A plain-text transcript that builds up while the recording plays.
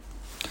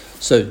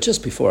So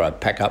just before I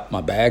pack up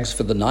my bags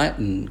for the night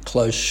and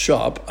close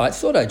shop, I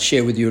thought I'd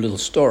share with you a little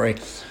story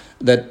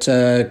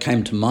that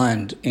came to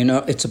mind. You know,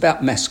 it's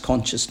about mass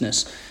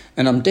consciousness.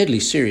 And I'm deadly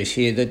serious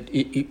here that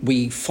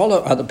we follow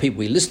other people.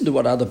 We listen to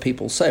what other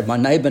people say. My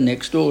neighbour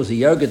next door is a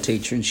yoga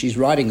teacher and she's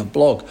writing a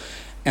blog.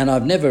 And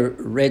I've never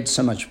read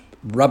so much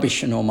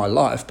rubbish in all my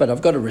life, but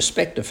I've got to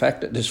respect the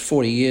fact that there's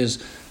 40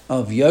 years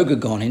of yoga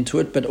gone into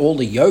it, but all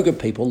the yoga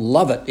people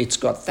love it. It's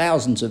got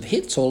thousands of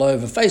hits all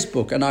over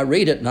Facebook. And I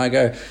read it and I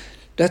go,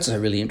 that's a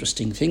really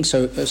interesting thing.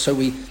 So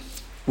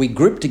we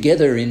group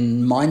together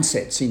in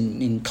mindsets,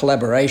 in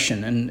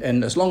collaboration,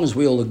 and as long as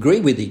we all agree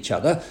with each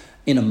other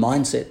in a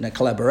mindset and a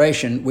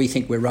collaboration, we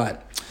think we're right.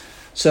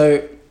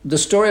 So the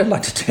story I'd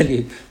like to tell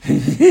you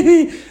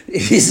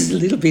is a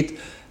little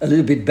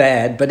bit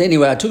bad, but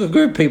anyway, I took a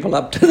group of people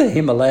up to the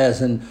Himalayas,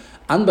 and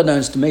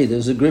unbeknownst to me, there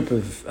was a group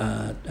of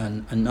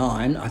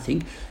 9, I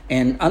think,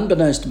 and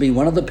unbeknownst to me,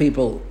 one of the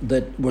people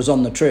that was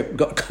on the trip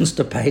got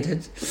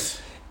constipated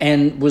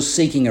and was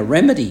seeking a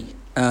remedy.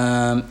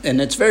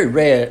 And it's very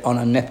rare on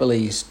a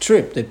Nepalese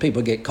trip that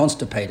people get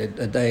constipated.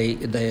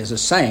 There's a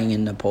saying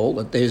in Nepal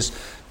that there's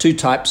 2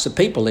 types of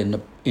people in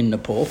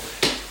Nepal,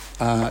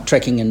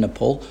 trekking in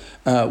Nepal.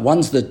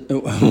 One's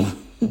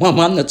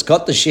one that's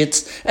got the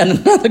shits and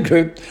another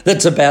group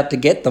that's about to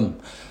get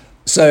them.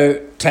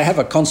 So to have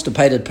a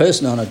constipated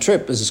person on a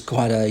trip is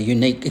quite a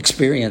unique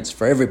experience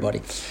for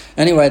everybody.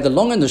 Anyway, the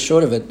long and the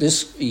short of it,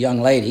 this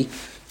young lady,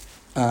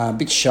 a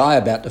bit shy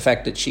about the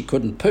fact that she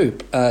couldn't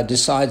poop,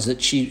 decides that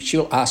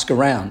she'll ask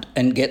around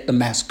and get the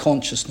mass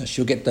consciousness.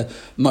 She'll get the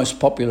most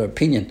popular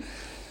opinion.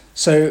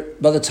 So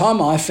by the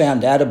time I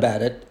found out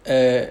about it,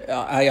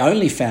 I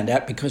only found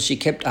out because she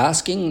kept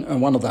asking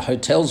one of the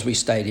hotels we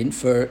stayed in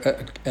for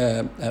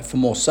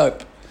more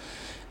soap.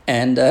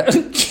 And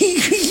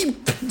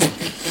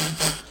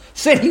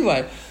so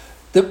anyway,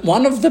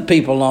 one of the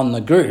people on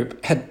the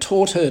group had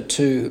taught her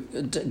to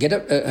get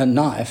a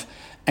knife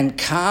and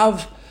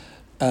carve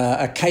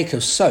a cake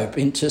of soap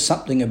into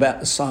something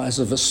about the size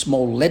of a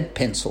small lead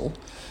pencil,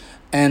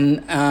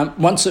 and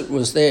once it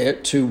was there,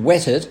 to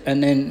wet it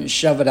and then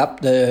shove it up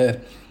the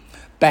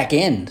back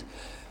end.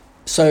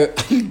 So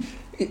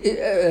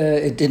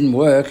it didn't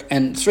work,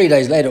 and 3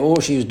 days later, all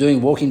she was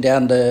doing, walking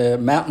down the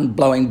mountain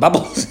blowing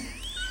bubbles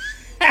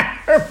out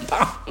her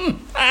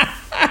bum.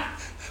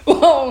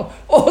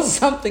 or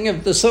something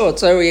of the sort.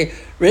 So we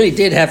really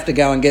did have to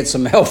go and get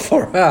some help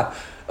for her.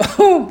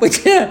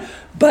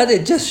 But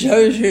it just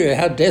shows you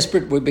how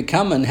desperate we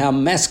become and how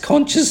mass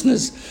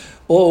consciousness,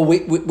 or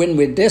when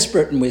we're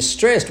desperate and we're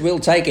stressed, we'll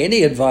take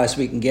any advice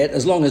we can get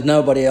as long as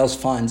nobody else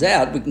finds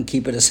out. We can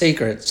keep it a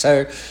secret.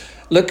 So,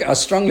 look, I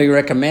strongly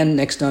recommend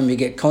next time you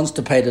get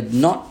constipated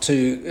not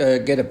to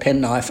get a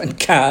penknife and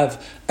carve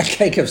a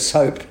cake of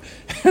soap,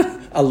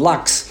 a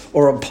Lux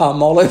or a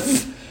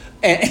Palmolive,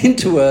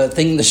 into a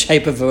thing the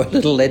shape of a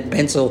little lead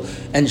pencil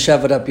and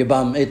shove it up your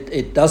bum.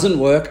 It doesn't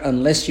work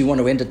unless you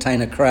want to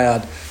entertain a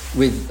crowd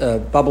with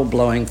bubble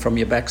blowing from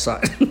your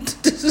backside.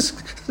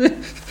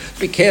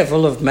 Be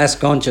careful of mass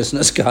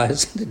consciousness,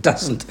 guys. It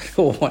doesn't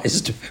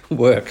always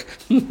work.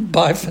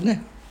 Bye for now.